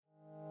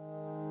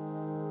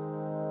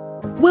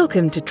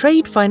Welcome to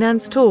Trade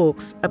Finance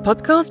Talks, a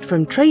podcast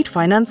from Trade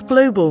Finance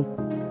Global.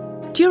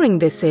 During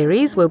this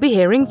series, we'll be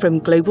hearing from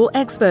global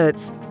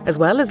experts, as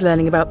well as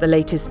learning about the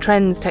latest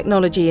trends,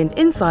 technology, and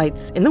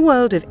insights in the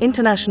world of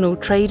international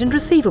trade and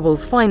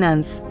receivables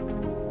finance.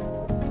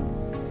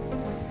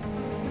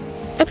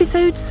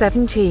 Episode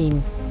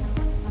 17.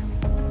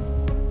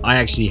 I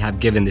actually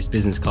have given this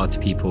business card to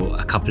people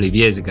a couple of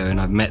years ago,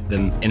 and I've met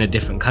them in a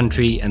different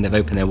country and they've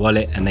opened their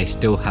wallet and they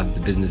still have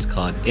the business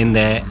card in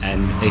there,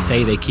 and they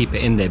say they keep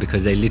it in there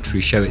because they literally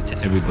show it to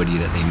everybody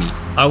that they meet.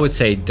 I would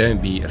say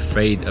don't be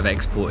afraid of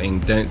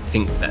exporting. Don't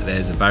think that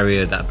there's a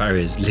barrier. That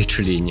barrier is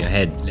literally in your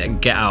head.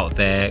 Get out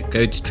there,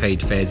 go to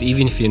trade fairs.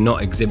 Even if you're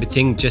not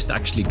exhibiting, just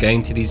actually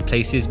going to these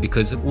places,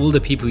 because all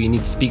the people you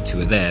need to speak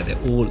to are there.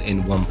 They're all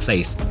in one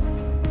place.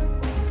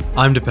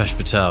 I'm Dipesh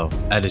Patel,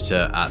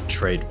 editor at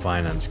Trade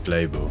Finance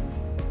Global.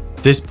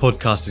 This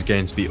podcast is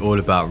going to be all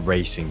about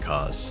racing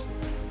cars.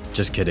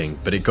 Just kidding,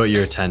 but it got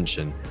your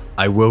attention.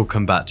 I will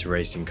come back to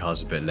racing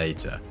cars a bit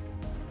later.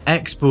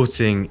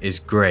 Exporting is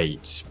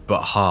great,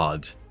 but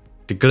hard.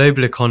 The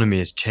global economy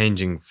is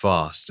changing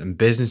fast and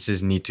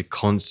businesses need to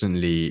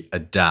constantly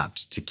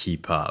adapt to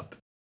keep up.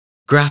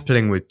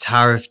 Grappling with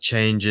tariff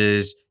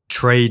changes,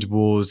 trade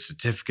wars,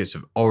 certificates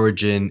of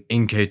origin,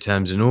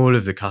 Incoterms, and all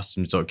of the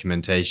customs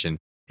documentation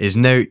is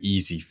no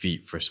easy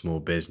feat for a small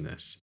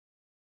business.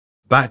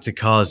 Back to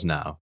cars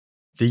now.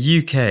 The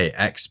UK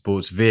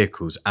exports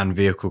vehicles and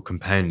vehicle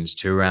components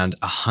to around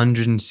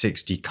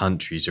 160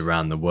 countries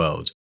around the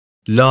world.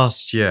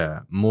 Last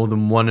year, more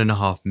than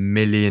 1.5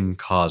 million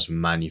cars were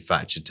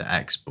manufactured to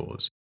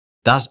export.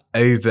 That's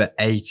over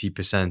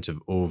 80%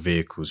 of all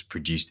vehicles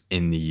produced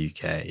in the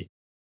UK.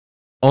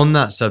 On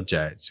that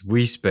subject,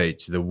 we spoke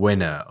to the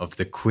winner of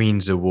the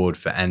Queen's Award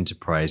for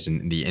Enterprise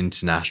in the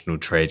International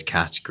Trade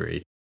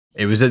category.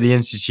 It was at the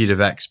Institute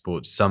of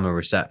Export's summer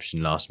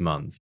reception last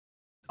month.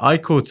 I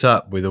caught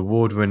up with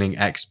award-winning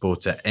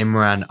exporter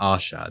Imran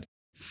Arshad,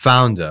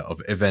 founder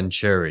of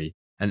Eventuri,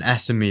 an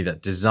SME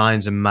that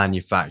designs and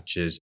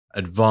manufactures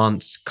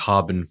advanced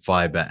carbon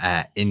fiber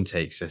air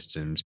intake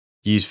systems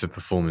used for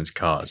performance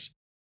cars.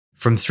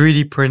 From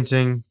 3D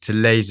printing to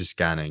laser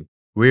scanning,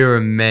 we are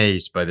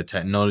amazed by the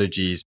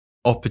technologies,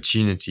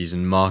 opportunities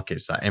and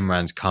markets that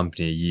Imran's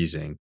company are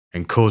using,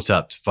 and caught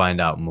up to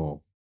find out more.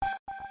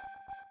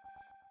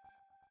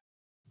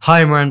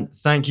 Hi Imran,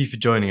 thank you for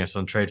joining us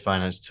on Trade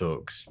Finance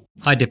Talks.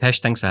 Hi Dipesh,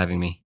 thanks for having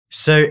me.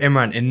 So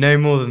Imran, in no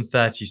more than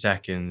 30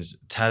 seconds,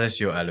 tell us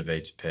your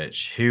elevator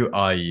pitch. Who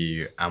are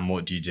you and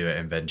what do you do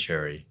at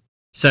Eventuri?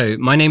 So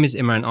my name is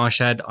Imran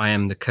Arshad. I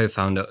am the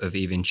co-founder of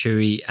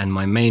Eventuri, and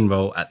my main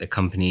role at the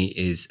company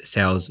is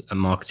sales and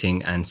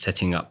marketing and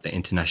setting up the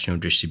international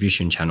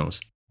distribution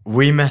channels.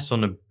 We met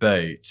on a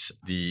boat,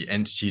 the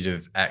Institute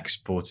of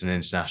Export and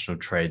International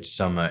Trade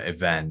summer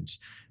event.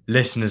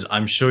 Listeners,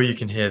 I'm sure you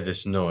can hear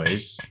this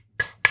noise.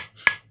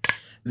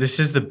 This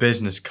is the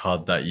business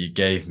card that you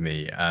gave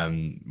me,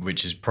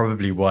 which is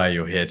probably why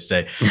you're here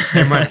today.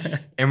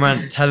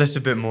 Imran, tell us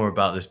a bit more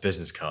about this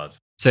business card.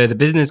 So the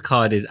business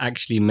card is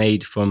actually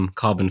made from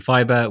carbon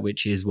fiber,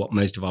 which is what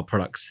most of our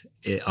products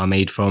are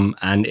made from.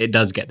 And it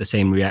does get the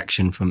same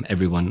reaction from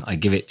everyone I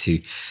give it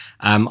to.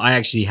 I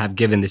actually have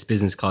given this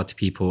business card to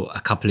people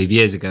a couple of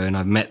years ago, and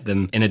I've met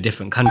them in a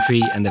different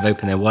country and they've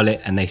opened their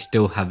wallet and they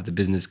still have the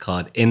business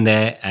card in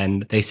there.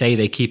 And they say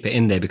they keep it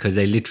in there because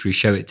they literally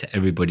show it to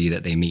everybody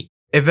that they meet.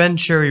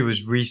 Eventuri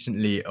was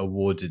recently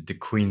awarded the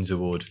Queen's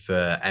Award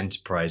for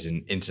Enterprise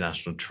in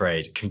International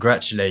Trade.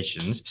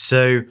 Congratulations.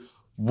 So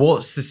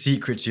what's the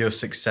secret to your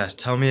success?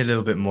 Tell me a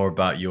little bit more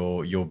about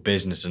your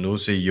business and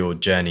also your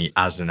journey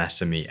as an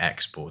SME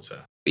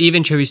exporter.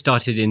 Eventuri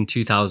started in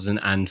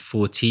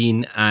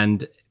 2014,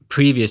 and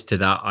previous to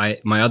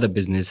that, my other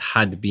business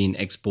had been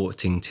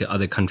exporting to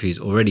other countries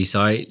already.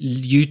 So I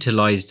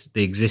utilized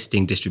the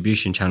existing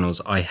distribution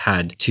channels I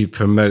had to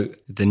promote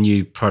the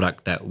new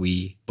product that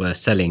we were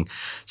selling.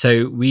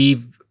 So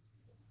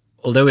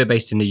although we're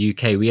based in the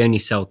UK, we only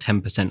sell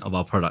 10% of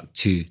our product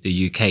to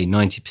the UK.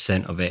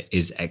 90% of it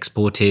is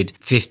exported.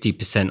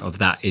 50% of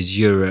that is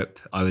Europe.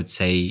 I would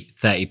say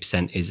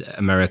 30% is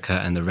America,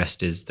 and the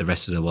rest is the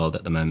rest of the world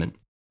at the moment.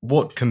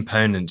 What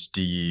components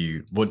do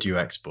you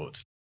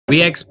export?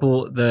 We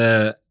export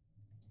the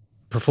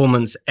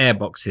performance air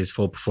boxes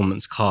for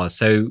performance cars.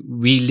 So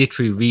we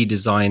literally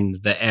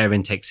redesign the air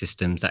intake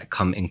systems that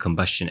come in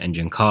combustion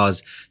engine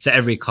cars. So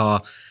every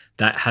car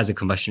that has a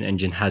combustion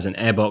engine has an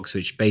airbox,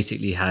 which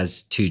basically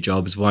has two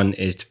jobs. One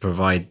is to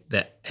provide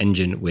the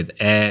engine with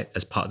air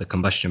as part of the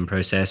combustion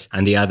process,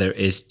 and the other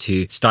is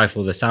to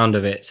stifle the sound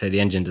of it so the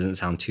engine doesn't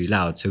sound too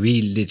loud. So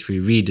we literally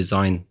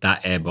redesign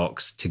that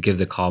airbox to give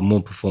the car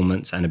more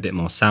performance and a bit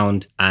more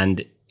sound.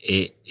 And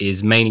it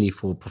is mainly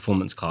for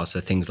performance cars,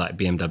 so things like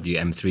BMW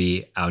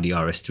M3, Audi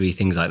RS3,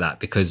 things like that,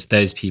 because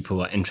those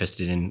people are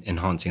interested in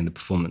enhancing the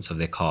performance of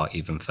their car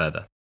even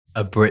further.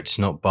 Are Brits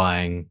not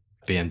buying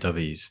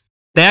BMWs?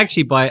 They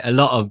actually buy a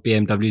lot of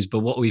BMWs,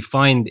 but what we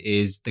find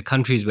is the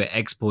countries we're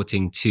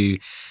exporting to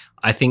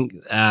I think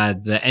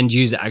the end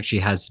user actually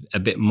has a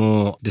bit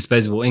more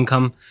disposable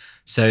income.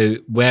 So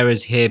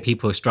whereas here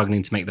people are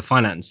struggling to make the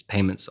finance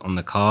payments on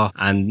the car,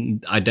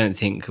 and I don't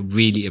think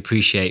really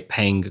appreciate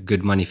paying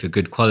good money for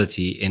good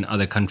quality, in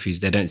other countries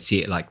they don't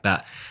see it like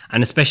that.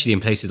 And especially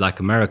in places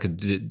like America,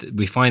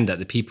 we find that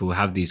the people who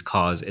have these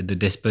cars, the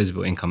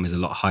disposable income is a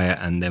lot higher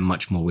and they're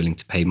much more willing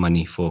to pay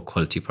money for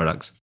quality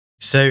products.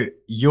 So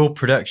your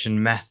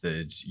production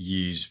methods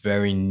use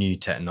very new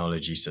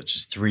technology such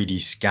as 3D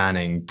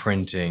scanning,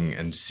 printing,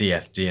 and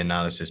CFD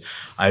analysis.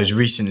 I was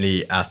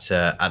recently at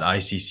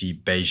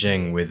ICC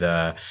Beijing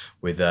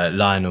with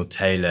Lionel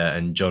Taylor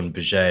and John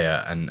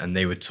Bejea, and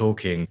they were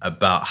talking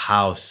about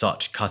how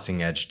such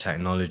cutting edge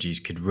technologies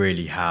could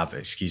really have,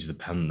 excuse the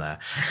pun there,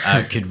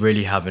 could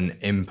really have an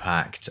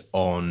impact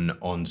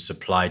on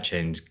supply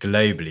chains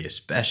globally,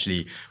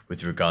 especially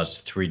with regards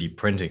to 3D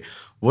printing.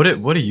 What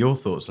are your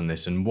thoughts on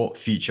this, and what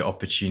future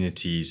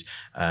opportunities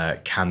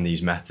can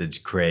these methods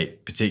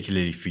create,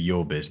 particularly for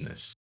your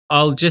business?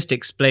 I'll just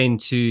explain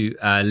to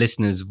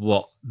listeners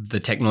what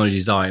the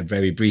technologies are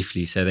very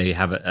briefly so they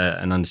have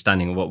an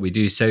understanding of what we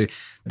do. So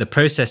the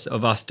process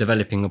of us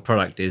developing a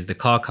product is the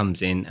car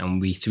comes in and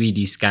we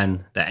 3D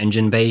scan the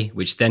engine bay,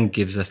 which then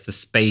gives us the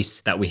space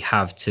that we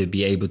have to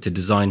be able to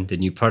design the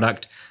new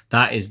product.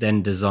 That is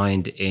then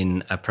designed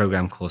in a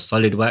program called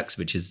SolidWorks,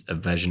 which is a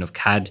version of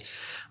CAD.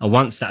 And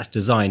once that's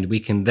designed, we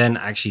can then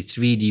actually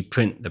 3D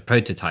print the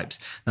prototypes.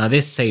 Now,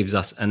 this saves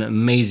us an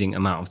amazing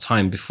amount of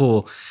time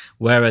before,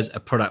 whereas a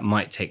product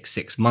might take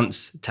 6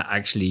 months to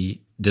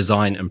actually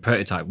design and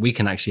prototype, we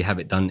can actually have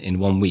it done in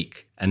 1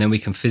 week. And then we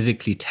can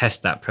physically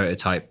test that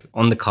prototype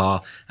on the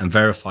car and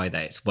verify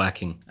that it's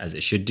working as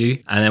it should do.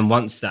 And then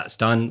once that's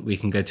done, we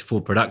can go to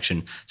full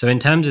production. So in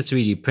terms of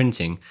 3D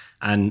printing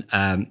and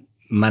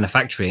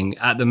manufacturing,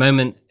 at the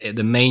moment,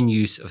 the main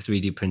use of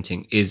 3D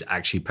printing is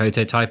actually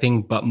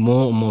prototyping, but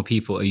more and more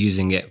people are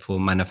using it for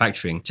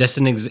manufacturing. Just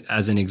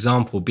as an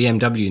example,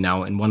 BMW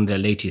now in one of their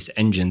latest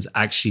engines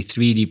actually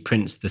 3D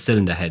prints the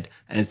cylinder head.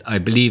 And I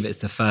believe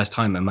it's the first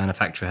time a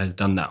manufacturer has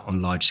done that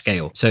on large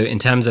scale. So in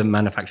terms of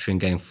manufacturing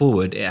going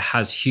forward, it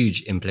has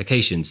huge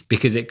implications,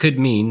 because it could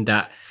mean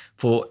that,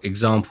 for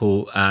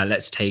example,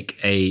 let's take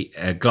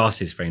a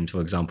glasses frame,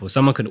 for example.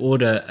 Someone could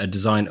order a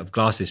design of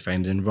glasses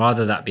frames, and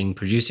rather that being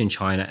produced in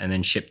China and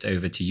then shipped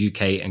over to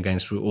UK and going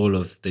through all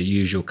of the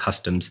usual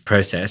customs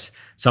process,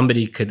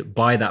 somebody could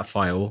buy that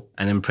file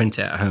and then print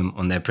it at home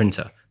on their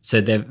printer.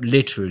 So they've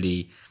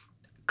literally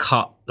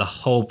cut the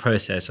whole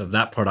process of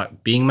that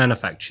product being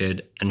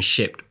manufactured and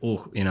shipped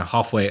all,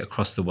 halfway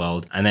across the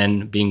world and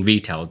then being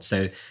retailed.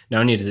 So not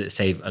only does it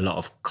save a lot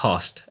of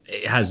cost,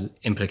 it has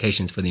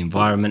implications for the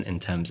environment in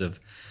terms of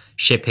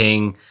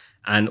shipping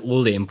and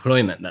all the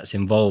employment that's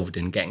involved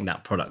in getting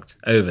that product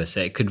over. So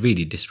it could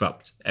really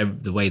disrupt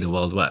the way the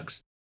world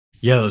works.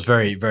 Yeah, that was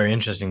very, very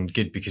interesting.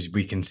 Good, because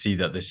we can see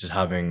that this is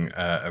having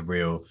a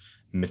real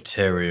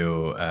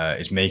material,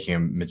 is making a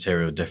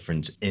material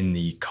difference in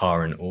the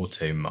car and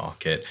auto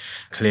market.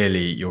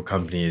 Clearly, your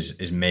company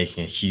is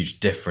making a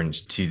huge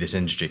difference to this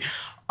industry.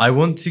 I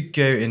want to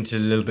go into a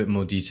little bit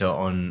more detail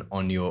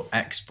on your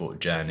export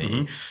journey.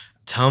 Mm-hmm.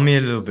 Tell me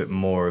a little bit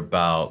more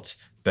about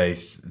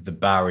both the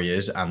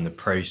barriers and the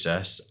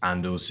process,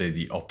 and also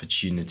the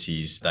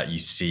opportunities that you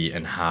see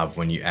and have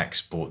when you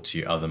export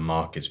to other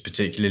markets,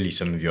 particularly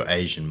some of your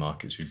Asian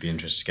markets. We'd be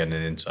interested to get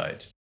an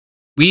insight.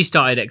 We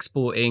started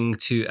exporting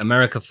to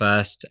America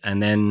first,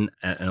 and then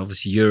and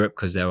obviously Europe,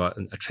 because they're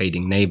a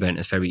trading neighbor and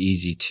it's very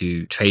easy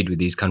to trade with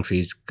these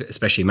countries,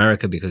 especially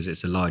America, because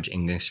it's a large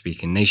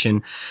English-speaking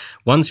nation.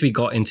 Once we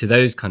got into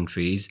those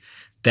countries,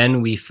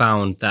 then we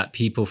found that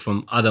people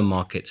from other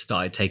markets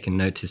started taking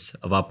notice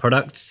of our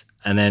products.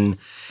 And then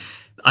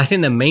I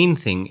think the main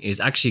thing is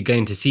actually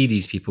going to see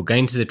these people,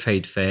 going to the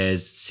trade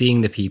fairs,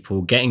 seeing the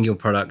people, getting your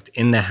product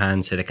in their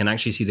hands so they can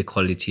actually see the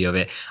quality of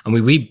it. And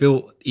we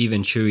built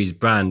even Chewy's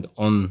brand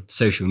on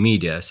social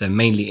media, so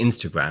mainly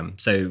Instagram.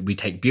 So we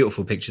take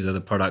beautiful pictures of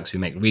the products, we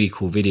make really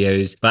cool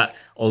videos. But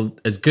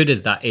as good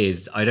as that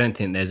is, I don't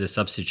think there's a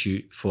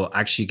substitute for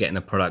actually getting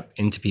the product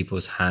into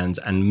people's hands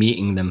and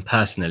meeting them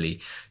personally.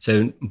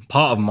 So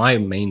part of my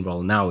main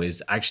role now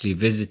is actually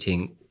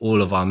visiting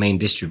all of our main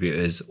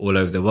distributors all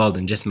over the world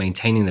and just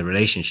maintaining the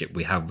relationship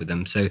we have with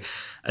them. So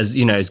as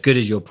good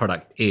as your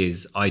product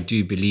is, I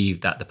do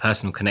believe that the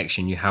personal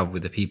connection you have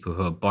with the people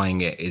who are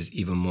buying it is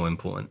even more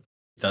important.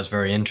 That's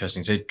very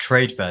interesting. So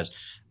trade fairs,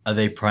 are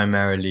they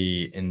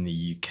primarily in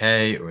the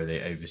UK or are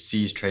they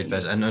overseas trade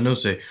fairs? And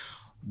also,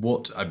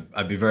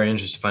 I'd be very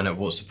interested to find out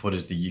what support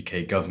is the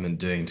UK government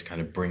doing to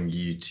kind of bring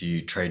you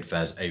to trade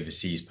fairs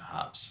overseas,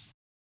 perhaps?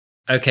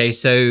 Okay,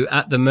 so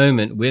at the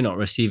moment, we're not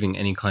receiving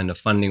any kind of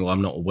funding, or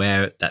I'm not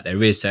aware that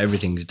there is, so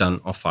everything's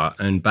done off our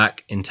own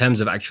back. In terms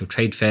of actual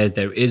trade fairs,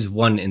 there is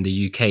one in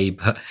the UK,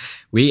 but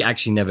we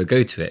actually never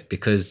go to it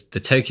because the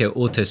Tokyo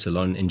Auto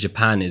Salon in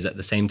Japan is at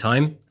the same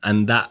time,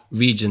 and that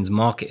region's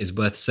market is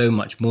worth so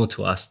much more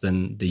to us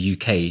than the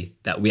UK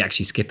that we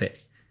actually skip it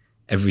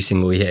every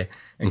single year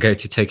and go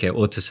to Tokyo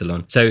Auto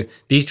Salon. So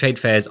these trade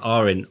fairs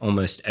are in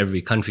almost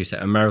every country. So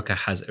America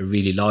has a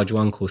really large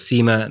one called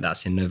SEMA.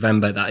 That's in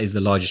November. That is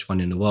the largest one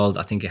in the world.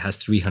 I think it has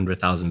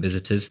 300,000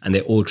 visitors, and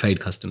they're all trade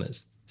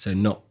customers, so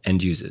not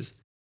end users.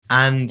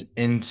 And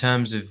in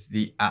terms of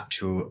the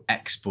actual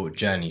export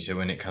journey, so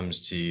when it comes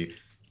to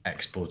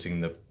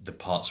exporting the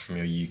parts from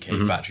your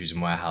UK factories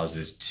and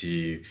warehouses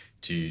to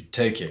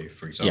Tokyo,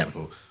 for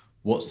example,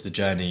 what's the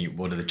journey?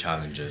 What are the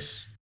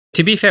challenges?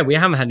 To be fair, we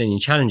haven't had any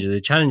challenges.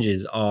 The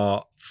challenges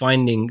are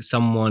finding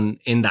someone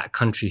in that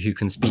country who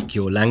can speak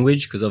your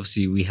language, because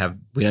obviously we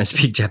don't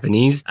speak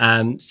Japanese.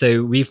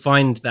 So we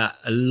find that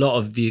a lot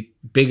of the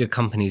bigger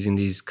companies in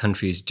these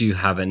countries do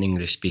have an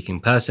English-speaking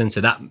person. So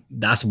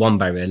that's one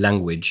barrier,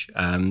 language.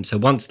 So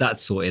once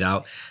that's sorted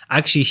out,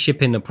 actually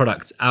shipping the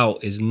products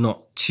out is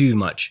not too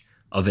much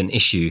of an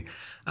issue.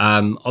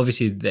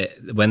 Obviously,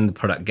 when the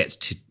product gets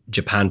to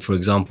Japan, for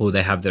example,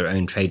 they have their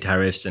own trade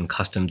tariffs and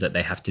customs that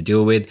they have to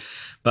deal with.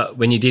 But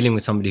when you're dealing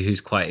with somebody who's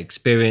quite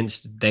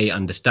experienced, they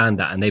understand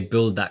that and they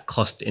build that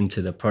cost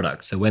into the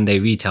product. So when they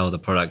retail the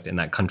product in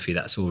that country,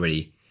 that's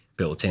already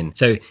built in.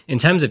 So in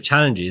terms of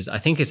challenges, I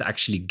think it's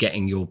actually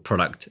getting your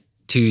product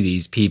to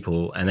these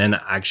people and then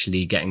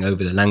actually getting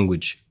over the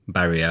language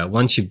barrier.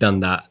 Once you've done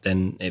that,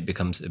 then it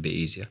becomes a bit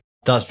easier.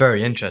 That's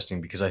very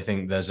interesting, because I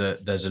think there's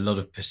a lot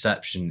of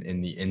perception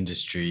in the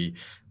industry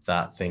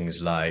that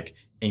things like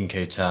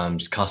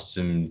Incoterms,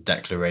 custom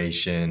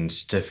declarations,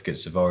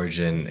 certificates of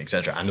origin,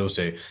 etc., and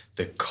also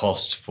the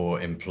cost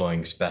for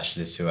employing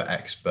specialists who are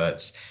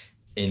experts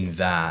in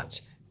that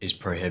is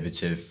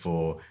prohibitive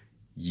for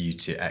you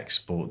to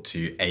export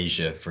to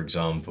Asia, for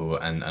example,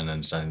 and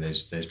understanding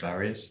those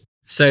barriers.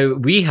 So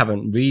we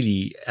haven't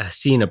really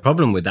seen a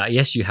problem with that.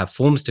 Yes, you have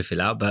forms to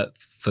fill out, but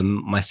for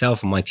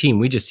myself and my team,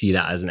 we just see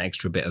that as an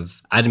extra bit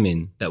of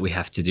admin that we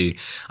have to do.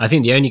 I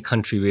think the only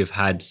country we've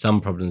had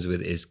some problems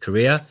with is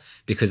Korea,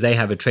 because they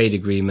have a trade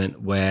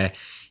agreement where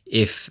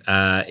if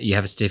you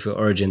have a certificate of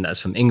origin that's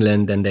from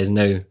England, then there's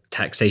no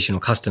taxation or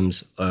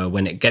customs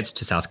when it gets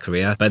to South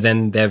Korea. But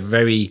then they're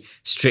very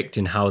strict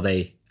in how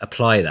they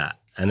apply that.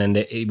 And then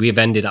we've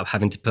ended up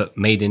having to put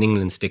made in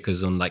England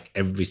stickers on like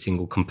every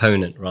single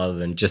component rather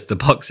than just the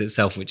box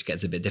itself, which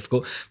gets a bit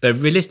difficult. But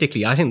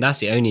realistically, I think that's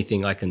the only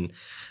thing I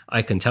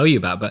can tell you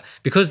about. But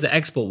because the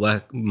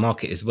export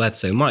market is worth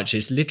so much,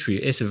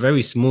 it's a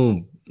very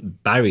small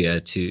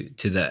barrier to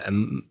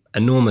the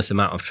enormous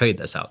amount of trade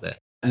that's out there.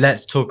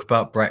 Let's talk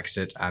about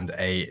Brexit and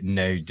a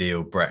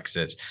no-deal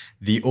Brexit.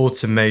 The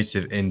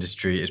automotive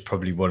industry is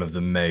probably one of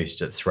the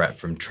most at threat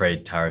from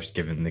trade tariffs,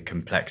 given the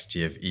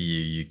complexity of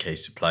EU-UK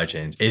supply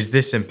chains. Is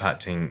this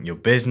impacting your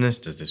business?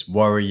 Does this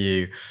worry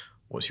you?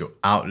 What's your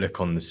outlook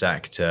on the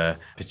sector,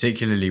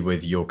 particularly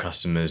with your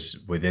customers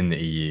within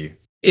the EU?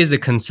 Is a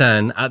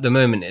concern. At the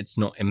moment, it's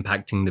not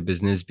impacting the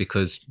business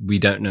because we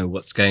don't know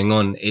what's going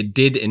on. It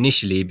did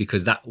initially,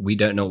 because that we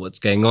don't know what's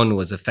going on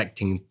was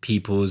affecting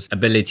people's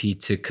ability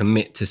to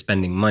commit to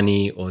spending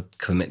money or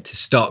commit to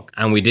stock.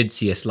 And we did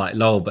see a slight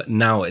lull, but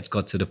now it's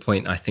got to the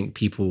point I think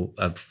people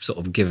have sort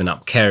of given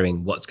up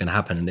caring what's going to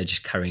happen and they're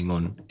just carrying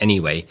on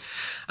anyway.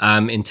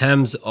 In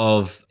terms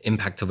of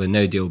impact of a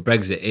no-deal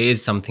Brexit, it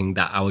is something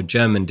that our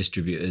German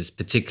distributors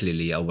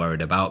particularly are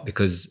worried about,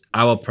 because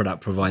our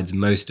product provides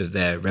most of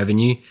their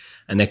revenue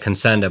and they're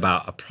concerned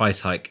about a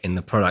price hike in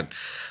the product.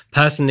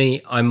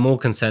 Personally, I'm more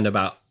concerned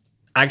about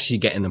actually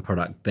getting the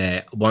product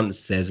there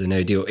once there's a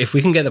no deal. If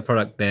we can get the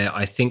product there,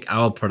 I think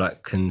our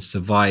product can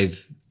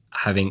survive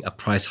having a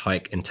price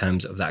hike in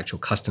terms of the actual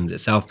customs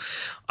itself.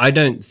 I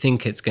don't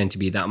think it's going to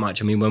be that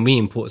much. I mean, when we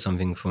import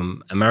something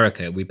from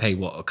America, we pay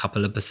a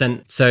couple of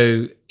 %.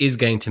 So is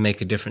going to make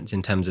a difference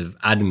in terms of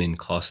admin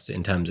costs,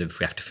 in terms of if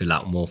we have to fill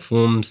out more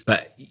forms.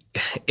 But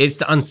it's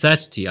the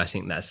uncertainty, I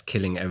think, that's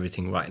killing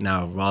everything right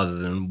now, rather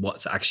than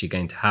what's actually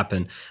going to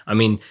happen. I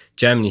mean,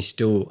 Germany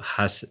still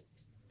has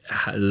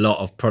a lot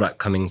of product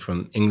coming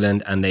from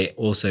England, and they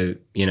also,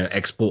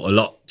 export a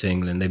lot to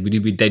England.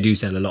 They do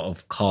sell a lot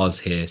of cars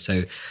here,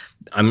 so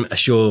I'm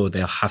sure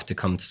they'll have to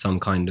come to some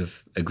kind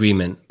of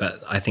agreement.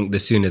 But I think the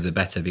sooner the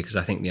better, because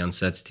I think the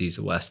uncertainty is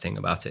the worst thing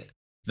about it.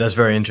 That's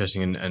very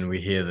interesting, and we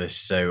hear this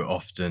so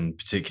often,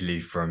 particularly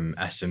from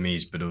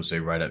SMEs, but also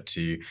right up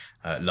to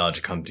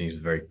larger companies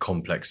with very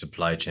complex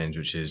supply chains,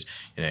 which is,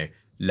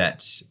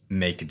 let's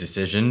make a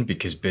decision,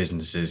 because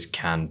businesses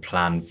can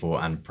plan for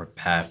and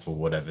prepare for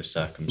whatever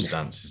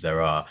circumstances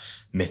there are,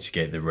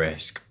 mitigate the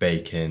risk,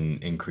 bake in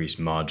increased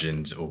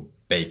margins or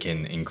bake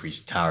in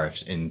increased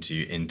tariffs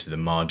into the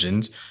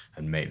margins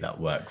and make that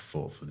work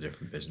for the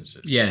different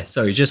businesses. Yeah,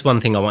 sorry, just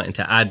one thing I wanted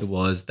to add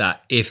was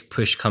that if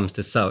push comes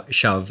to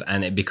shove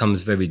and it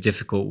becomes very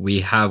difficult,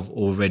 we have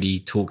already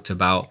talked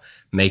about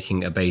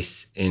making a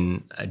base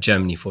in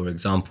Germany, for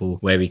example,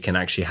 where we can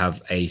actually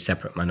have a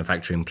separate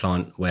manufacturing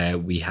plant where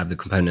we have the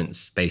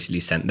components basically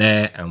sent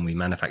there and we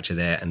manufacture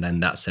there, and then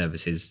that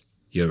services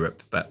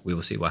Europe. But we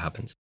will see what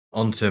happens.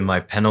 On to my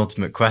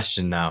penultimate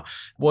question now.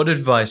 What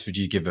advice would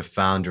you give a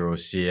founder or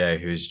CEO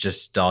who is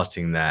just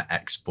starting their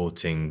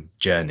exporting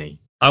journey?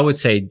 I would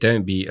say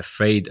don't be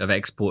afraid of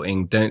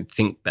exporting. Don't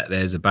think that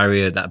there's a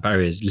barrier. That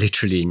barrier is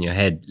literally in your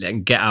head.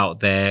 Get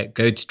out there,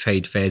 go to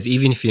trade fairs.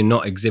 Even if you're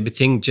not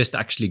exhibiting, just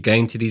actually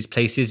going to these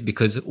places,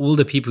 because all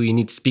the people you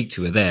need to speak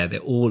to are there. They're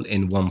all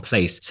in one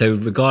place. So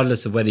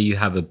regardless of whether you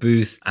have a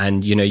booth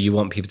and you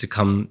want people to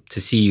come to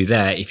see you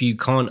there, if you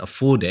can't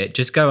afford it,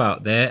 just go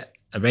out there,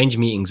 arrange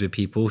meetings with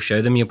people,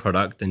 show them your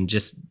product, and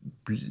just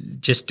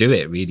do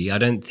it, really. I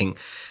don't think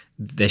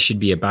there should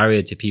be a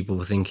barrier to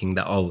people thinking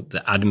that,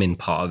 the admin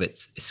part of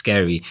it's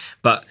scary.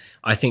 But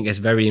I think it's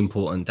very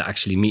important to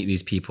actually meet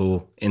these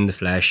people in the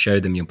flesh, show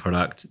them your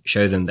product,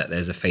 show them that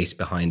there's a face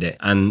behind it.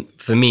 And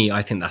for me,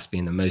 I think that's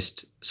been the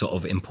most sort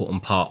of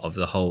important part of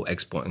the whole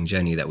exporting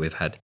journey that we've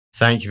had.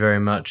 Thank you very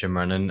much,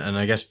 Imran. And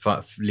I guess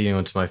leading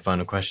on to my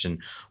final question,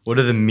 what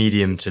are the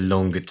medium to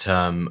longer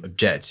term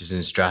objectives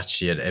and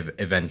strategy at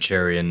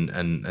Eventuri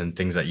and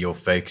things that you're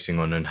focusing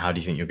on, and how do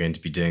you think you're going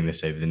to be doing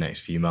this over the next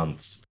few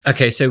months?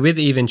 Okay, so with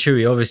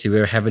Eventuri, obviously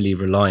we're heavily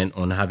reliant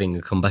on having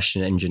a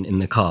combustion engine in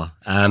the car,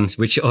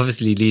 which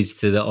obviously leads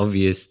to the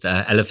obvious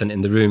elephant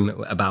in the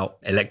room about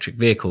electric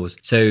vehicles.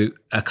 So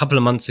a couple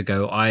of months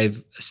ago,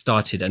 I've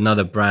started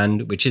another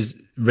brand, which is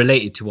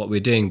related to what we're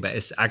doing, but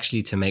it's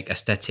actually to make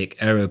aesthetic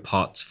aero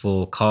parts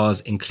for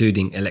cars,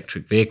 including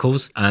electric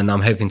vehicles. And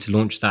I'm hoping to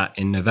launch that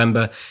in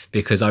November,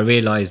 because I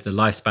realized the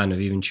lifespan of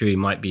Eventuri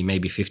might be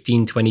maybe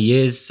 15, 20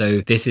 years.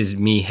 So this is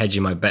me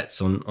hedging my bets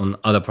on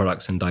other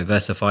products and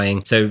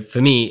diversifying. So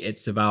for me,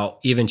 it's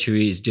about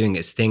Eventuri is doing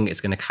its thing.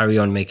 It's going to carry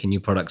on making new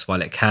products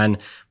while it can,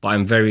 but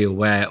I'm very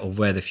aware of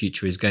where the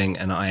future is going.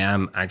 And I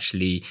am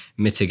actually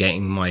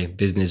mitigating my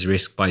business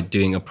risk by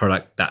doing a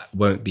product that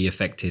won't be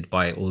affected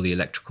by all the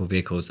electrical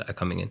vehicles that are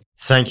coming in.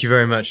 Thank you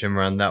very much,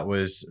 Imran. That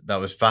was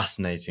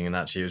fascinating, and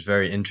actually it was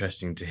very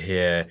interesting to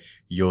hear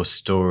your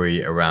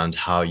story around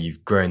how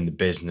you've grown the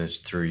business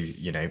through,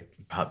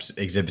 perhaps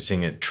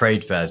exhibiting at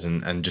trade fairs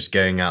and just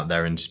going out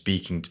there and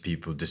speaking to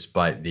people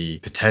despite the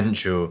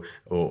potential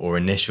or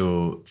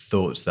initial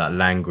thoughts that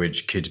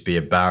language could be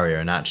a barrier.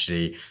 And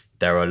actually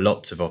there are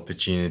lots of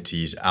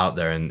opportunities out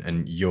there,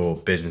 and your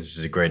business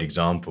is a great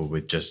example,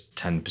 with just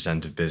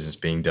 10% of business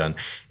being done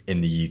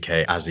in the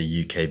UK as a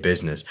UK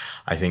business.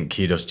 I think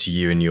kudos to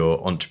you and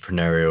your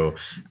entrepreneurial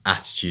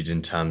attitude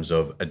in terms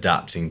of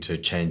adapting to a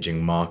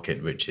changing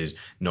market, which is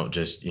not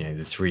just, the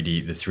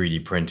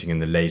 3D printing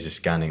and the laser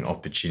scanning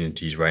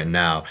opportunities right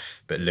now,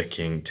 but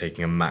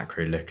taking a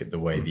macro look at the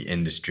way the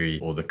industry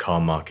or the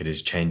car market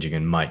is changing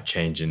and might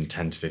change in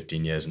 10 to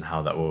 15 years, and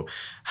how that will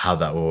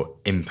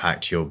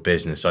impact your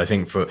business. So I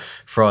think for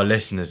our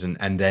listeners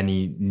and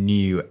any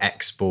new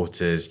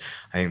exporters,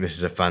 I think this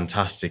is a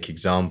fantastic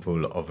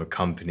example of a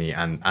company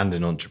and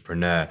an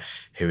entrepreneur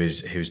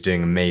who's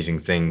doing amazing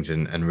things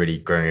and really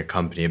growing a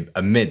company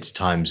amidst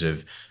times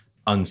of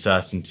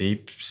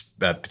uncertainty,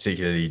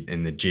 particularly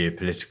in the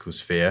geopolitical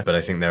sphere. But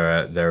I think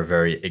there are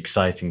very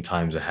exciting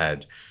times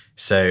ahead.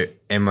 So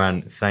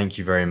Imran, thank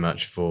you very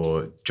much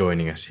for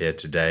joining us here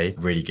today.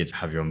 Really good to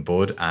have you on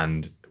board,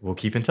 and we'll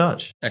keep in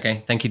touch.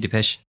 Okay, thank you,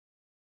 Dipesh.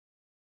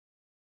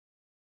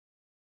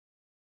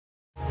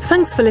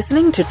 Thanks for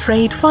listening to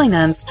Trade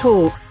Finance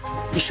Talks.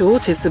 Be sure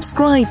to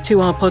subscribe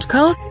to our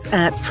podcasts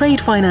at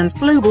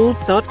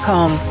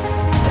tradefinanceglobal.com.